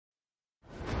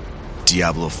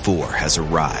Diablo 4 has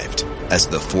arrived. As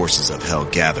the forces of hell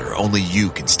gather, only you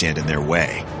can stand in their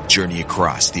way. Journey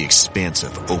across the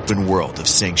expansive open world of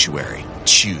Sanctuary.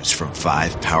 Choose from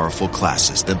 5 powerful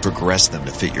classes, then progress them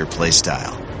to fit your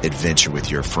playstyle. Adventure with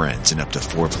your friends in up to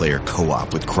 4-player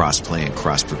co-op with cross-play and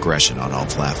cross-progression on all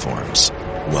platforms.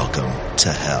 Welcome to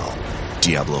Hell.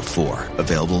 Diablo 4,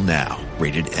 available now.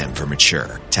 Rated M for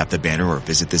mature. Tap the banner or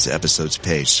visit this episode's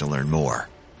page to learn more.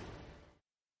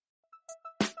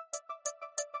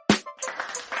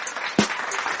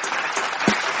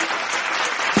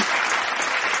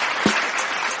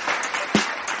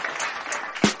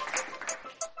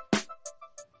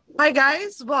 Hi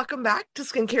guys, welcome back to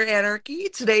Skincare Anarchy.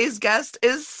 Today's guest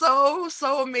is so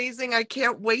amazing. I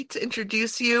can't wait to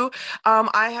introduce you.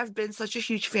 I have been such a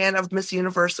huge fan of Miss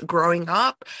Universe growing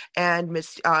up and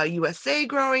Miss USA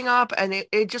growing up, and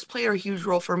it just played a huge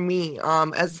role for me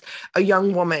as a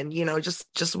young woman,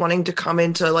 just wanting to come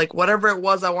into like whatever it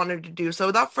was I wanted to do. So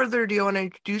without further ado, I want to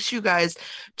introduce you guys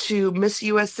to Miss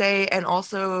USA, and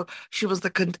also she was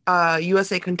the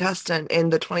USA contestant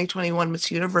in the 2021 Miss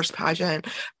Universe pageant.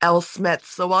 Elle Smith.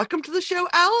 So welcome to the show,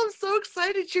 Elle. I'm so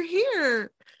excited you're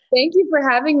here. Thank you for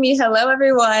having me. Hello,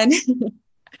 everyone.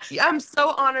 Yeah, I'm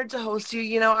so honored to host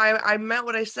you. I meant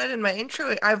what I said in my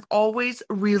intro. I've always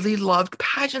really loved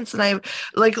pageants, and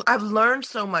I've learned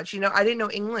so much. I didn't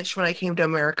know English when I came to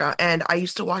America, and I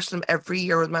used to watch them every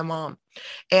year with my mom.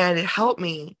 And it helped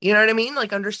me, you know what I mean?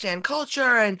 Like understand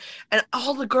culture, and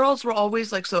all the girls were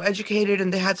always like so educated,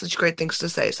 and they had such great things to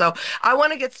say. So I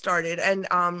want to get started and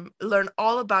learn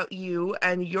all about you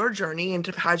and your journey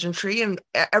into pageantry and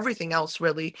everything else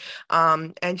really.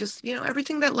 And just,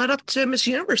 everything that led up to Miss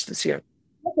Universe this year.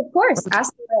 Yes, of course.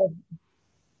 Ask away.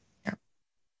 Yeah.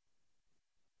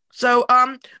 So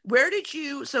where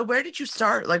did you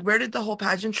start? Like where did the whole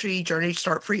pageantry journey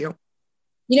start for you?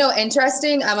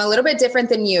 Interesting. I'm a little bit different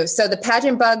than you. So the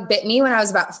pageant bug bit me when I was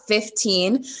about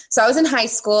 15. So I was in high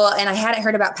school and I hadn't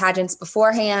heard about pageants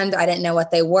beforehand. I didn't know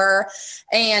what they were.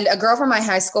 And a girl from my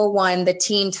high school won the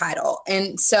teen title.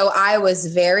 And so I was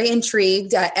very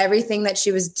intrigued at everything that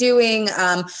she was doing.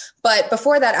 But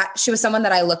before that, she was someone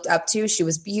that I looked up to. She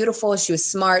was beautiful. She was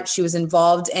smart. She was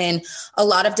involved in a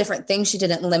lot of different things. She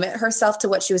didn't limit herself to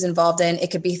what she was involved in. It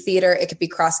could be theater. It could be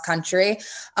cross country.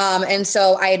 And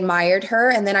so I admired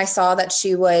her. And then I saw that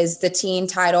she was the teen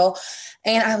title.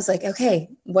 And I was like, okay,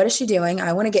 what is she doing?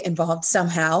 I want to get involved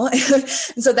somehow.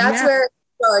 So that's where it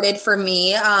started for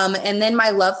me. And then my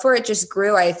love for it just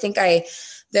grew. I think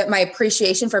that my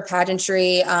appreciation for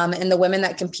pageantry and the women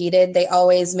that competed, they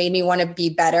always made me want to be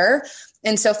better.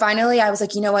 And so finally I was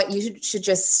like, you know what, you should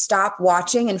just stop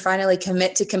watching and finally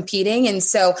commit to competing. And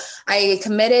so I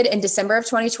committed in December of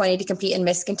 2020 to compete in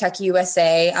Miss Kentucky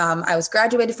USA. I was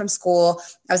graduated from school.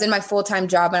 I was in my full-time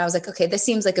job and I was like, okay, this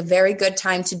seems like a very good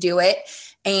time to do it.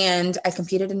 And I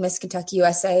competed in Miss Kentucky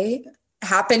USA,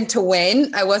 happened to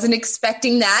win. I wasn't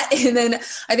expecting that. And then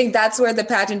I think that's where the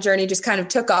pageant journey just kind of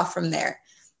took off from there.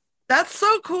 That's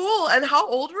so cool. And how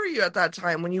old were you at that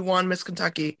time when you won Miss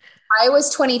Kentucky? I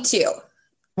was 22.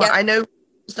 Well, Yep. I know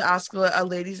to ask a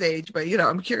lady's age, but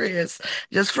I'm curious.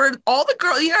 Just for all the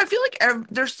girls, I feel like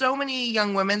there's so many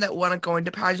young women that want to go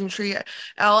into pageantry,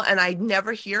 Elle, and I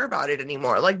never hear about it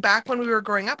anymore. Like back when we were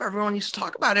growing up, everyone used to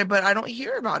talk about it, but I don't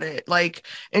hear about it, like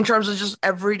in terms of just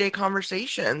everyday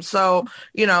conversation. So,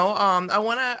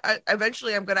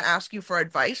 eventually I'm gonna ask you for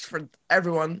advice for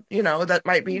everyone, that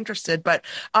might be interested. But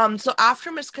so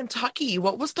after Miss Kentucky,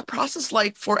 what was the process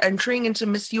like for entering into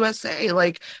Miss USA?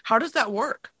 Like, how does that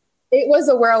work? It was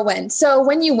a whirlwind. So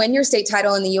when you win your state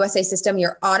title in the USA system,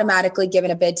 you're automatically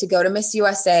given a bid to go to Miss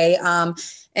USA.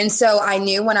 And so I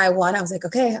knew when I won, I was like,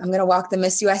 okay, I'm going to walk the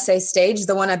Miss USA stage,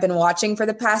 the one I've been watching for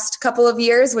the past couple of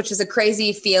years, which is a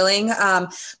crazy feeling.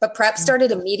 But prep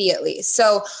started immediately.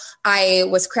 So I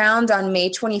was crowned on May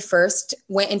 21st,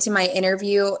 went into my I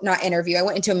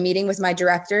went into a meeting with my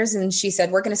directors and she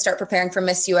said, we're going to start preparing for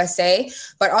Miss USA,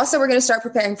 but also we're going to start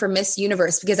preparing for Miss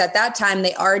Universe, because at that time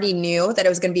they already knew that it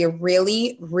was going to be a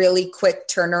really, really quick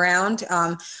turnaround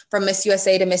from Miss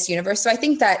USA to Miss Universe. So I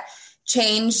think that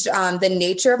changed the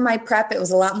nature of my prep. It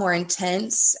was a lot more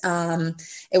intense.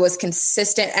 It was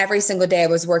consistent. Every single day I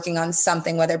was working on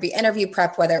something, whether it be interview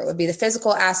prep, whether it would be the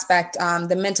physical aspect,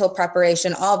 the mental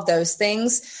preparation, all of those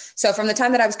things. So from the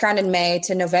time that I was crowned in May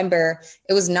to November,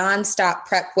 it was nonstop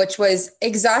prep, which was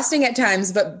exhausting at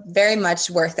times, but very much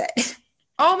worth it.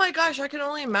 Oh my gosh, I can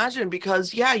only imagine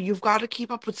because you've got to keep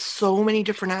up with so many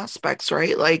different aspects,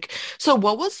 right? Like, so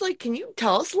what was like, can you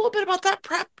tell us a little bit about that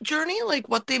prep journey? Like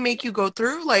what they make you go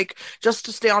through, like just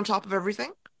to stay on top of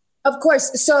everything? Of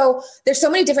course. So there's so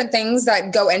many different things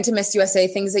that go into Miss USA,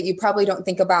 things that you probably don't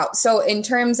think about. So in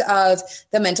terms of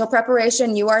the mental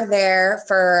preparation, you are there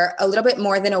for a little bit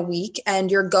more than a week and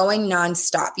you're going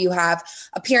nonstop. You have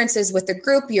appearances with the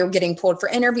group. You're getting pulled for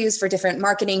interviews for different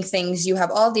marketing things. You have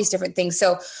all these different things.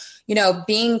 So,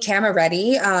 being camera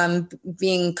ready,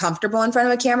 being comfortable in front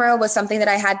of a camera was something that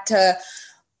I had to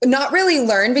not really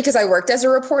learn because I worked as a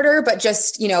reporter, but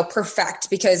just, perfect,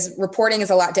 because reporting is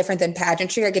a lot different than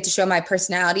pageantry. I get to show my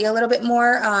personality a little bit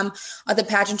more on the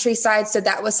pageantry side. So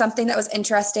that was something that was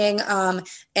interesting.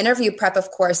 Interview prep,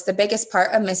 of course, the biggest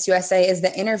part of Miss USA is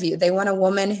the interview. They want a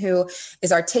woman who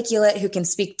is articulate, who can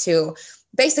speak to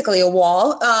basically a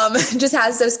wall, just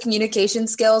has those communication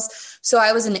skills. So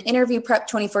I was in interview prep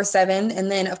 24/7.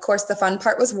 And then, of course, the fun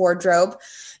part was wardrobe.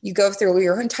 You go through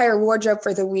your entire wardrobe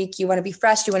for the week. You want to be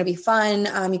fresh. You want to be fun.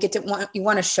 You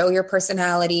want to show your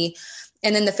personality.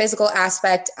 And then the physical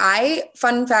aspect,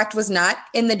 fun fact, was not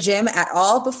in the gym at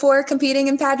all before competing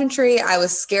in pageantry. I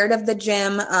was scared of the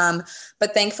gym.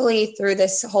 But thankfully through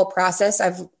this whole process,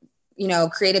 I've,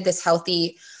 created this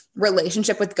healthy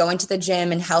relationship with going to the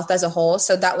gym and health as a whole.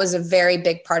 So that was a very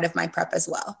big part of my prep as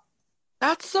well.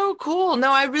 That's so cool.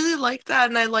 No, I really like that.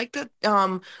 And I like that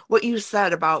what you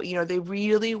said about, they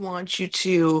really want you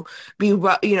to be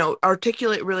well,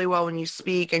 articulate really well when you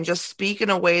speak and just speak in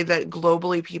a way that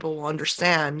globally people will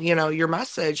understand, your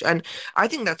message. And I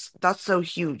think that's so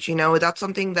huge. That's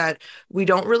something that we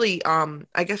don't really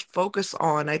I guess focus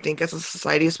on, I think, as a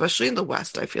society, especially in the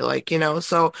West, I feel like,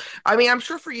 So I mean, I'm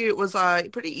sure for you it was a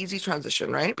pretty easy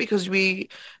transition, right? Because you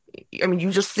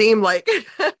just seem like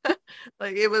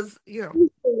like it was,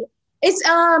 It's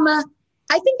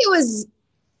I think it was,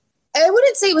 I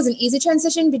wouldn't say it was an easy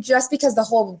transition, but just because the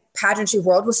whole pageantry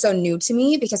world was so new to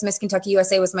me, because Miss Kentucky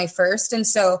USA was my first. And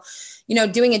so,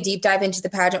 doing a deep dive into the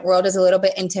pageant world is a little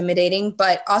bit intimidating,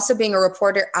 but also being a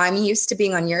reporter, I'm used to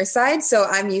being on your side. So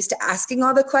I'm used to asking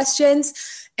all the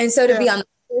questions. And so to be on the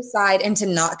other side and to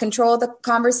not control the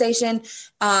conversation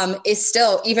is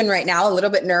still, even right now, a little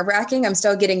bit nerve-wracking. I'm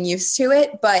still getting used to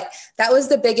it, but that was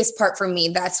the biggest part for me.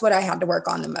 That's what I had to work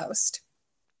on the most.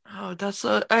 Oh,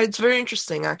 it's very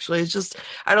interesting, actually. It's just,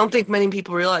 I don't think many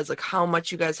people realize like how much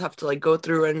you guys have to like go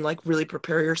through and like really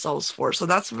prepare yourselves for. So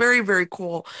that's very, very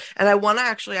cool. And I want to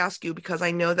actually ask you because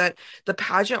I know that the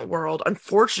pageant world,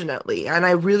 unfortunately, and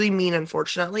I really mean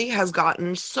unfortunately, has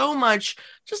gotten so much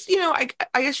just, I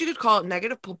guess you could call it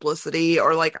negative publicity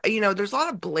or like, there's a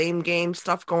lot of blame game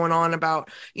stuff going on about,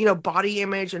 body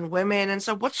image and women. And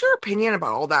so what's your opinion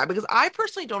about all that? Because I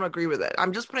personally don't agree with it.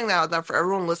 I'm just putting that out there for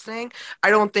everyone listening. I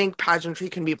don't think pageantry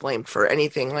can be blamed for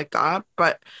anything like that,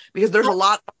 but because there's a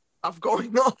lot of stuff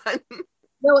going on.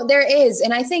 No, there is.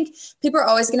 And I think people are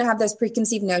always going to have those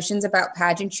preconceived notions about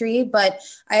pageantry, but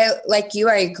like you,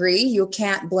 I agree. You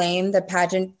can't blame the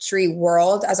pageantry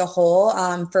world as a whole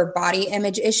for body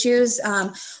image issues.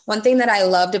 One thing that I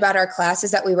loved about our class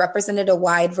is that we represented a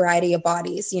wide variety of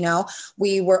bodies.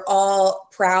 We were all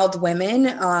proud women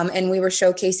and we were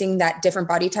showcasing that different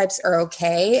body types are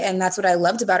okay. And that's what I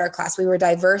loved about our class. We were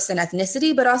diverse in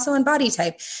ethnicity, but also in body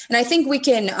type. And I think we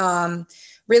can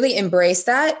really embrace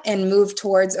that and move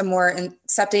towards a more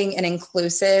accepting and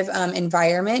inclusive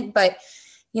environment. But,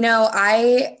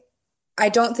 I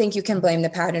don't think you can blame the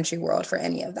pageantry world for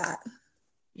any of that.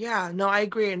 Yeah, no, I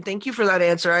agree. And thank you for that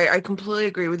answer. I completely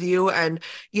agree with you. And,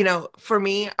 for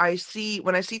me,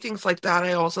 when I see things like that,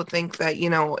 I also think that,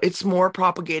 it's more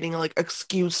propagating like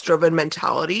excuse-driven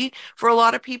mentality for a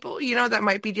lot of people, that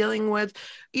might be dealing with,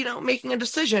 making a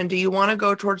decision. Do you want to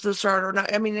go towards this route or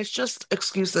not? I mean, it's just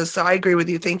excuses. So I agree with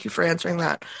you. Thank you for answering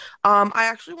that. I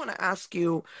actually want to ask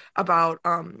you about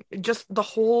just the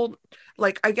whole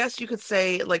like I guess you could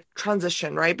say like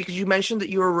transition, right? Because you mentioned that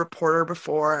you were a reporter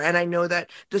before, and I know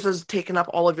that this has taken up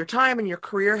all of your time and your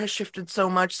career has shifted so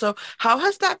much. So how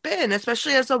has that been,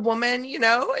 especially as a woman,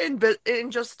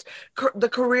 in just the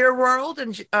career world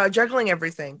and juggling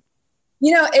everything?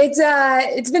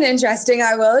 It's been interesting,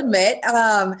 I will admit.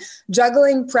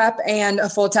 Juggling prep and a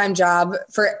full-time job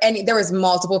there was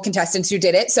multiple contestants who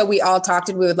did it. So we all talked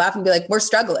and we would laugh and be like, we're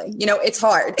struggling. It's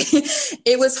hard.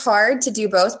 It was hard to do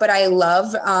both, but I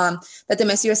love that the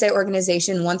Miss USA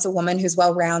organization wants a woman who's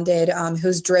well-rounded,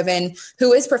 who's driven,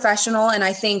 who is professional. And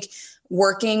I think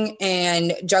working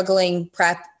and juggling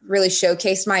prep really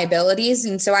showcased my abilities.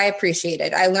 And so I appreciate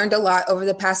it. I learned a lot over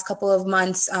the past couple of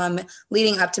months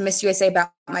leading up to Miss USA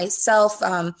about myself,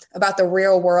 about the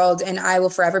real world. And I will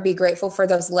forever be grateful for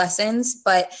those lessons.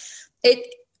 But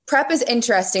Prep is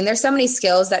interesting. There's so many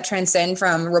skills that transcend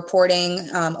from reporting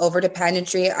over to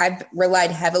pageantry. I've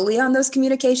relied heavily on those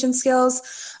communication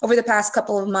skills over the past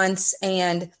couple of months,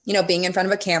 and being in front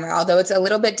of a camera, although it's a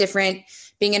little bit different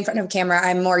being in front of a camera,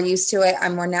 I'm more used to it.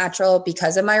 I'm more natural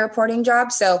because of my reporting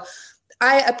job. So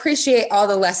I appreciate all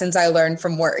the lessons I learned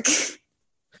from work.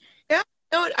 Yeah,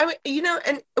 no, I mean,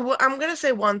 and I'm gonna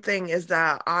say one thing is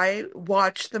that I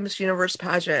watched the Miss Universe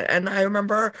pageant, and I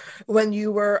remember when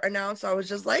you were announced, I was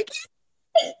just like,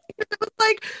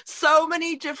 like so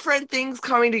many different things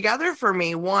coming together for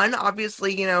me. One,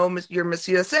 obviously, you're Miss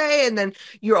USA, and then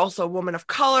you're also a woman of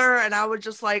color, and I was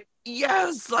just like,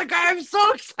 yes, like I'm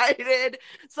so excited.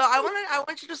 So I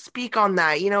want you to speak on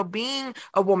that. Being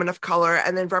a woman of color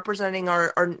and then representing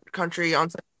our country on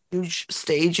such a huge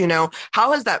stage.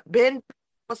 How has that been?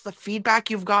 What's the feedback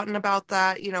you've gotten about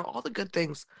that? All the good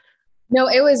things. No,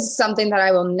 it was something that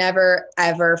I will never,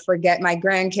 ever forget. My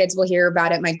grandkids will hear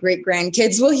about it. My great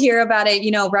grandkids will hear about it.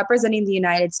 Representing the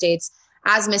United States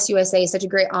as Miss USA is such a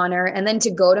great honor. And then to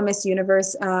go to Miss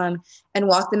Universe and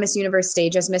walk the Miss Universe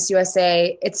stage as Miss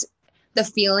USA, the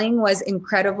feeling was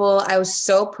incredible. I was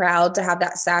so proud to have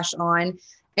that sash on.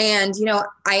 And,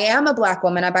 I am a Black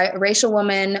woman, a biracial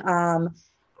woman.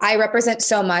 I represent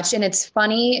so much. And it's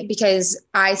funny because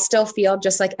I still feel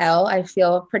just like Elle. I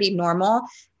feel pretty normal.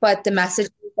 But the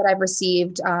messages that I've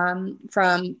received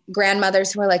from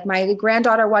grandmothers who are like, my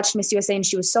granddaughter watched Miss USA and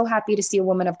she was so happy to see a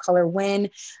woman of color win.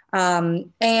 Or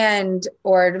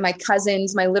my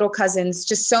cousins, my little cousins,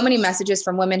 just so many messages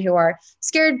from women who are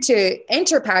scared to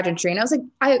enter pageantry. And I was like,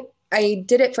 I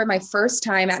did it for my first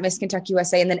time at Miss Kentucky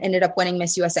USA and then ended up winning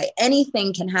Miss USA.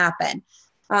 Anything can happen.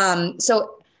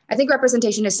 So I think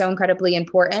representation is so incredibly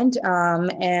important.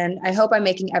 And I hope I'm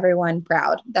making everyone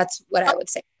proud. That's what I would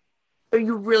say.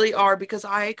 You really are, because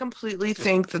I completely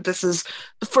think that this is,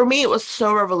 for me, it was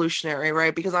so revolutionary,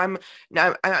 right? Because I'm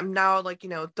now like,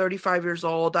 35 years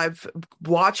old. I've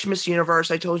watched Miss Universe.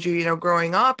 I told you,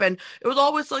 growing up, and it was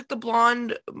always like the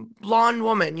blonde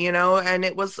woman, and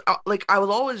it was like I was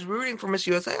always rooting for Miss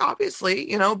USA,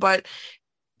 obviously, but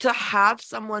to have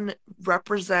someone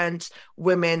represent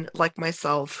women like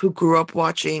myself who grew up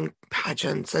watching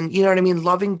pageants and you know what I mean,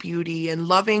 loving beauty and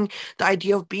loving the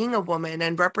idea of being a woman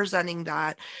and representing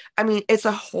that. I mean, it's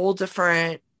a whole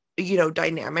different,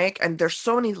 dynamic, and there's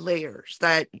so many layers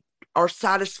that are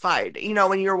satisfied,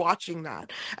 when you're watching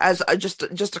that as just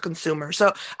a consumer.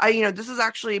 So this is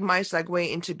actually my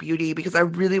segue into beauty, because I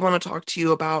really want to talk to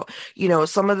you about,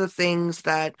 some of the things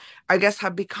that I guess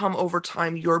have become over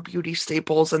time your beauty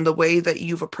staples and the way that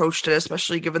you've approached it,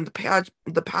 especially given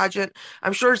the pageant.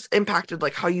 I'm sure it's impacted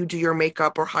like how you do your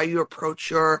makeup or how you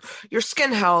approach your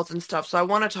skin health and stuff. So I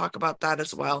want to talk about that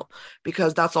as well,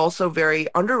 because that's also very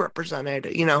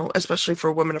underrepresented, especially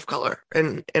for women of color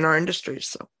in our industries.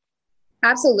 So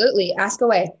Absolutely. Ask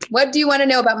away. What do you want to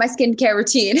know about my skincare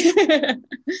routine?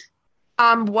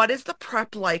 what is the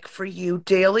prep like for you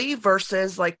daily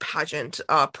versus like pageant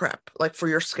prep, like for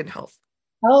your skin health?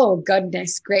 Oh,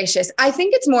 goodness gracious. I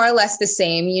think it's more or less the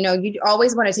same. You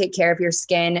always want to take care of your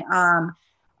skin.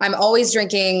 I'm always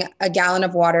drinking a gallon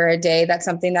of water a day. That's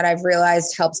something that I've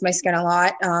realized helps my skin a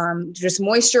lot. Just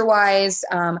moisture wise.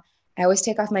 I always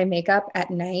take off my makeup at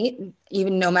night,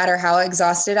 even no matter how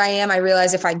exhausted I am. I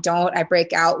realize if I don't, I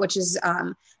break out, which is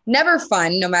never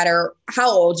fun, no matter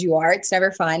how old you are. It's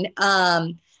never fun.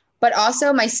 But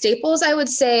also my staples, I would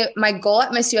say my goal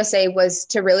at Miss USA was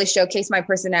to really showcase my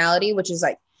personality, which is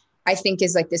like, I think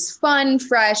is like this fun,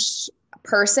 fresh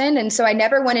person. And so I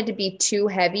never wanted to be too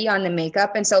heavy on the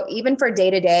makeup. And so even for day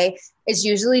to day, it's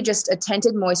usually just a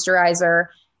tinted moisturizer,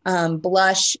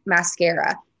 blush,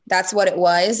 mascara. That's what it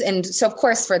was. And so, of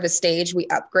course, for the stage, we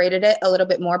upgraded it a little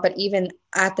bit more. But even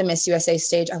at the Miss USA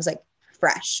stage, I was like,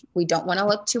 fresh. We don't want to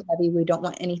look too heavy. We don't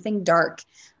want anything dark.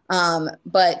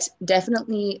 But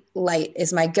definitely light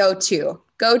is my go-to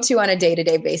on a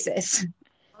day-to-day basis.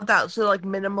 That so like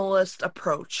minimalist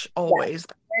approach always.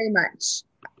 Yeah, very much.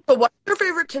 But what's your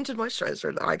favorite tinted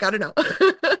moisturizer though? I gotta know. So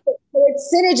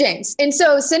it's Synergens. And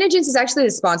so Synergens is actually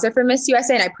the sponsor for Miss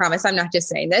USA. And I promise I'm not just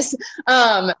saying this.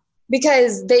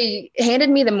 Because they handed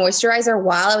me the moisturizer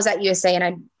while I was at USA, and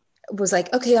I was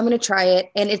like, okay, I'm going to try it.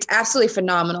 And it's absolutely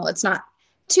phenomenal. It's not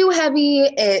too heavy.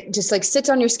 It just like sits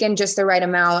on your skin just the right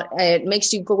amount. It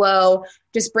makes you glow,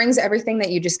 just brings everything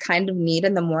that you just kind of need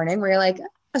in the morning where you're like,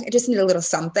 I just need a little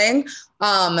something.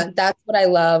 That's what I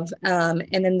love. And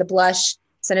then the blush,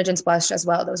 Synergens blush as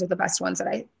well. Those are the best ones that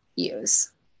I use.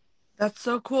 That's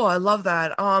so cool. I love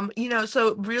that.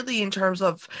 So really in terms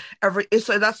of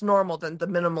so that's normal then, the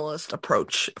minimalist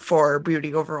approach for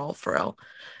beauty overall for Elle.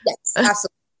 Yes, absolutely.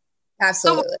 So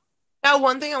Absolutely. Now,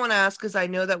 one thing I want to ask is I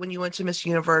know that when you went to Miss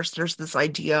Universe, there's this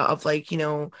idea of like,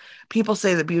 people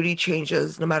say that beauty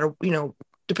changes no matter,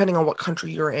 depending on what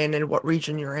country you're in and what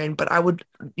region you're in. But I would,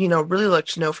 really like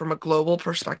to know from a global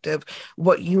perspective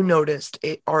what you noticed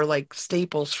are like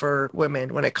staples for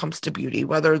women when it comes to beauty,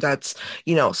 whether that's,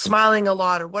 smiling a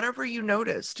lot or whatever you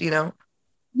noticed.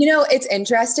 It's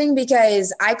interesting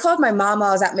because I called my mom while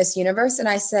I was at Miss Universe and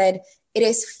I said, it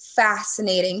is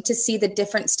fascinating to see the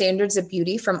different standards of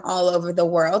beauty from all over the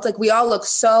world. Like we all look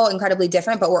so incredibly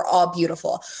different, but we're all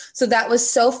beautiful. So that was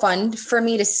so fun for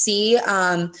me to see.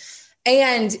 And,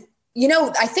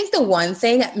 I think the one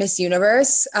thing at Miss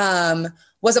Universe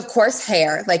was, of course,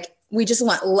 hair. Like we just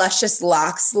want luscious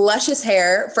locks, luscious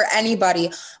hair for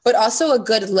anybody, but also a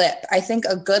good lip. I think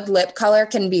a good lip color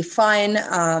can be fun.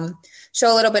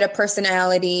 Show a little bit of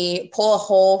personality, pull a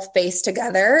whole face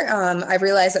together. I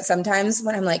realize that sometimes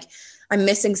when I'm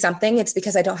missing something, it's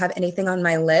because I don't have anything on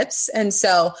my lips. And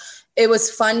so it was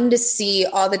fun to see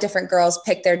all the different girls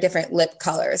pick their different lip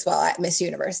colors while at Miss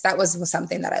Universe. That was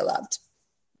something that I loved.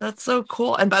 That's so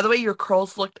cool. And by the way, your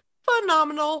curls looked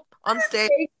phenomenal on stage.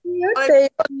 Thank you.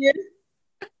 Thank you.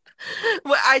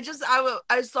 Well,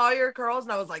 I saw your curls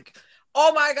and I was like,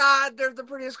 oh my God, they're the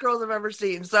prettiest curls I've ever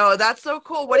seen. So that's so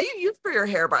cool. What do you use for your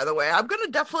hair, by the way? I'm gonna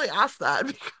definitely ask that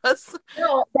because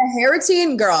The hair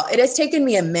routine, girl, it has taken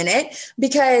me a minute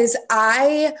because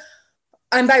I'm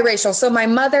biracial. So my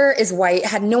mother is white,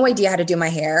 had no idea how to do my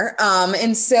hair.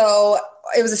 And so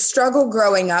it was a struggle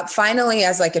growing up. Finally,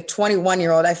 as like a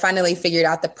 21-year-old, I finally figured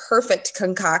out the perfect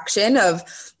concoction of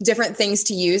different things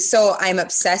to use. So I'm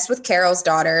obsessed with Carol's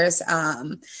Daughters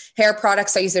hair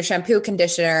products. I use their shampoo,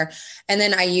 conditioner, and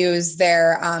then I use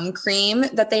their cream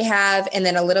that they have, and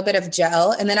then a little bit of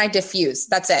gel, and then I diffuse.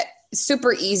 That's it.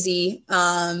 Super easy.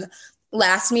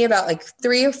 Lasts me about like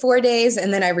 3 or 4 days,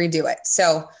 and then I redo it.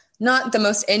 So not the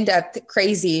most in-depth,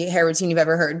 crazy hair routine you've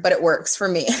ever heard, but it works for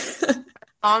me.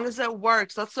 long as it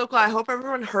works. That's so cool. I hope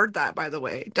everyone heard that, by the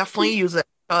way. Definitely use it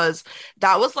because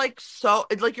that was like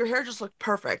like your hair just looked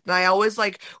perfect. And I always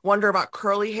like wonder about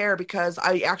curly hair because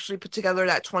I actually put together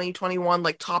that 2021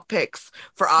 like top picks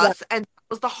for Yeah. us. And that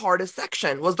was the hardest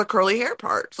section was the curly hair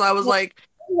part. So I was like,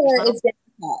 It's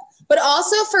difficult. But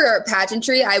also for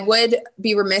pageantry, I would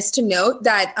be remiss to note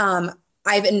that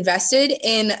I've invested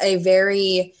in a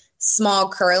very small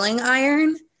curling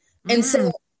iron. And so mm.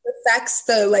 it affects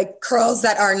the like curls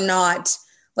that are not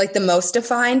like the most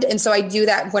defined. And so I do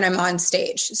that when I'm on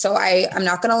stage. So I'm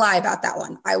not going to lie about that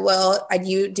one.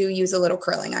 Do use a little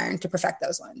curling iron to perfect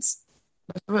those ones.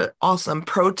 Awesome.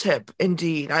 Pro tip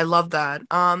indeed. I love that.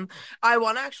 I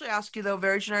want to actually ask you though,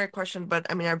 very generic question, but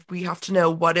I mean, we have to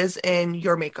know what is in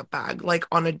your makeup bag, like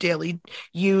on a daily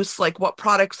use, like what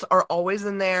products are always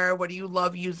in there? What do you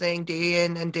love using day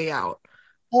in and day out?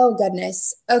 Oh,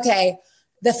 goodness. Okay.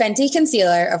 The Fenty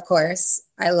concealer, of course.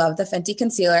 I love the Fenty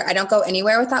concealer. I don't go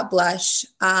anywhere without blush.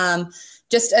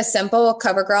 Just a simple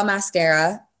CoverGirl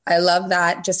mascara. I love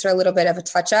that just for a little bit of a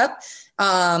touch up.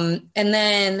 And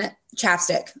then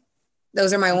chapstick.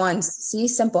 Those are my ones. See,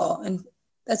 simple. And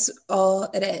that's all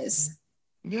it is.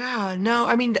 Yeah, no,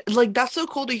 I mean, like that's so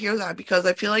cool to hear that because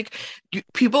I feel like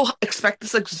people expect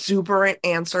this exuberant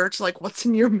answer to like what's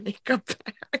in your makeup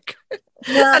bag.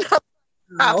 And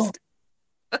Wow.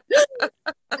 I'm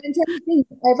trying to think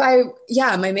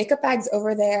my makeup bag's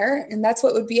over there, and that's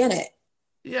what would be in it.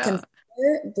 yeah,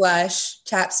 Concealer, blush,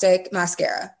 chapstick,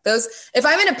 mascara. Those, if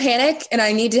I'm in a panic and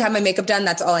I need to have my makeup done,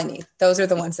 that's all I need. Those are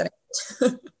the ones that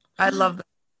I love that.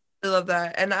 I love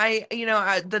that. And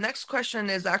the next question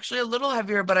is actually a little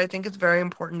heavier, but I think it's very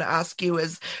important to ask you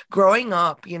is growing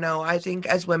up, I think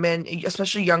as women,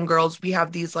 especially young girls, we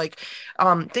have these like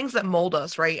things that mold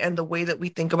us, right? And the way that we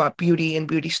think about beauty and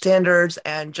beauty standards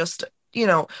and just,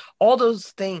 all those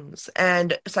things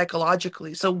and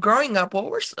psychologically. So growing up,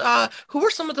 who were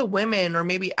some of the women or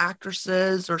maybe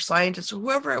actresses or scientists or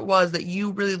whoever it was that you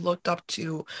really looked up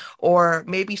to or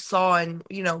maybe saw and,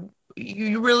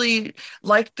 you really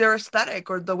liked their aesthetic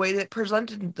or the way they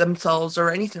presented themselves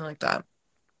or anything like that?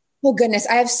 Oh goodness,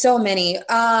 I have so many.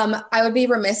 I would be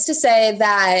remiss to say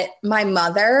that my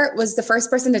mother was the first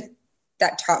person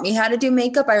that taught me how to do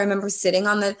makeup. I remember sitting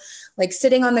on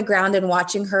the ground and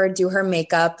watching her do her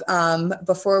makeup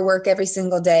before work every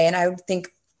single day. And I would think,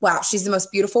 wow, she's the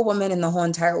most beautiful woman in the whole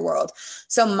entire world.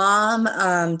 So mom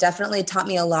definitely taught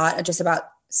me a lot just about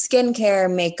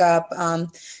skincare, makeup.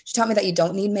 She taught me that you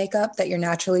don't need makeup, that you're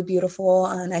naturally beautiful.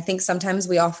 And I think sometimes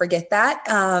we all forget that.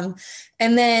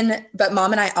 But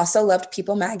mom and I also loved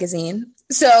People magazine.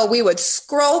 So we would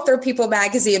scroll through People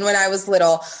magazine when I was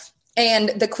little. And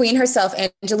the queen herself,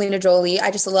 Angelina Jolie,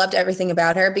 I just loved everything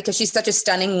about her because she's such a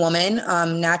stunning woman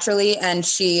naturally. And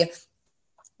she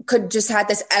could just had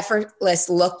this effortless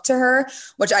look to her,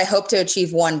 which I hope to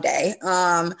achieve one day.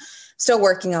 Still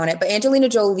working on it. But Angelina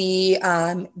Jolie,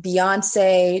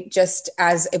 Beyonce, just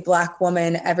as a Black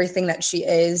woman, everything that she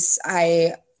is,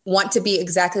 I want to be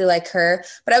exactly like her.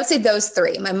 But I would say those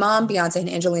three, my mom, Beyonce, and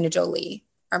Angelina Jolie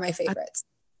are my favorites.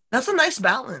 That's a nice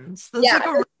balance. That's Yeah. like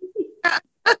a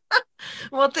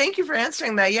well, thank you for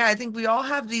answering that. Yeah, I think we all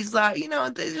have these, they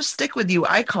just stick with you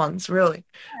icons, really.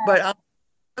 But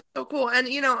so cool. And,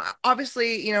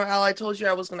 obviously, Elle, I told you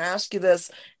I was going to ask you this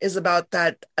is about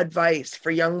that advice for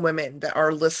young women that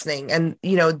are listening. And,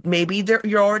 maybe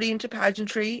you're already into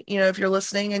pageantry, if you're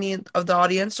listening, any of the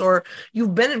audience, or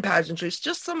you've been in pageantry. It's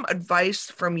just some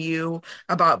advice from you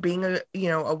about being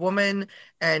a woman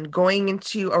and going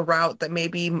into a route that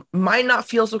maybe might not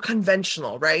feel so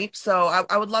conventional, right? So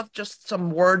I would love just some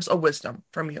words of wisdom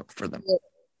from you for them.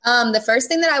 The first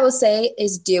thing that I will say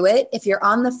is do it. If you're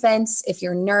on the fence, if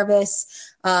you're nervous,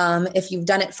 if you've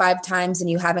done it 5 times and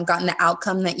you haven't gotten the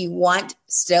outcome that you want,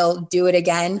 still do it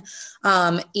again.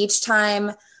 Each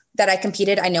time that I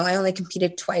competed, I know I only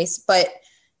competed twice, but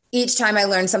each time I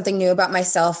learned something new about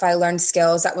myself. I learned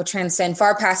skills that will transcend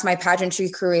far past my pageantry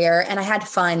career. And I had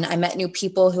fun. I met new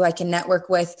people who I can network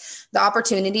with. The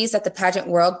opportunities that the pageant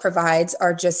world provides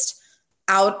are just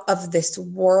out of this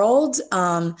world.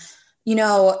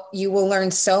 You will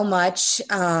learn so much,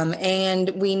 and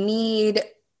we need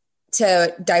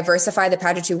to diversify the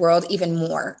pageantry world even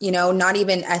more, not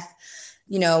even,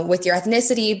 with your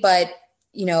ethnicity, but,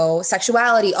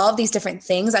 sexuality, all of these different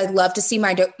things. I'd love to see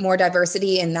more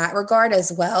diversity in that regard as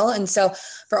well. And so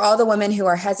for all the women who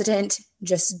are hesitant,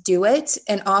 just do it.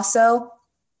 And also,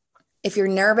 if you're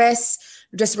nervous,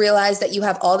 just realize that you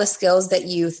have all the skills that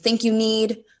you think you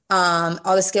need.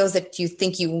 All the skills that you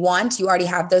think you want, you already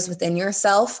have those within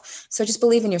yourself. So just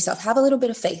believe in yourself. Have a little bit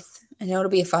of faith, and it'll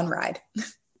be a fun ride.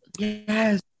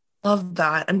 Yes, love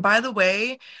that. And by the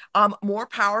way, more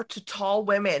power to tall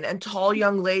women and tall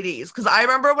young ladies. Because I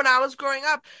remember when I was growing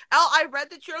up, Elle, I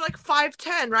read that you're like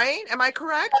 5'10", right? Am I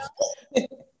correct?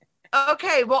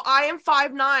 Okay, well, I am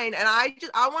 5'9", and I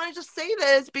want to just say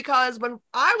this because when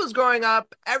I was growing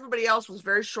up, everybody else was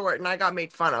very short, and I got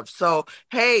made fun of. So,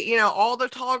 hey, all the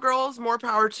tall girls, more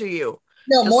power to you.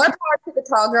 No, more power to the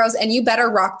tall girls, and you better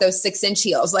rock those 6-inch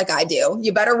heels like I do.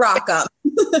 You better rock them.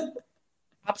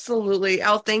 Absolutely.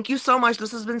 Elle, thank you so much.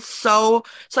 This has been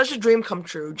such a dream come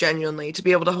true, genuinely, to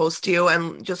be able to host you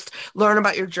and just learn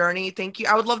about your journey. Thank you.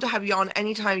 I would love to have you on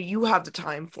anytime you have the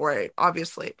time for it,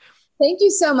 obviously. Thank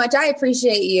you so much. I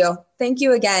appreciate you. Thank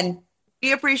you again.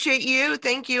 We appreciate you.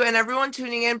 Thank you. And everyone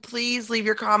tuning in, please leave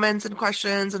your comments and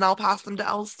questions, and I'll pass them to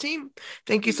Elle's team.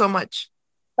 Thank you so much.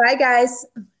 Bye, guys.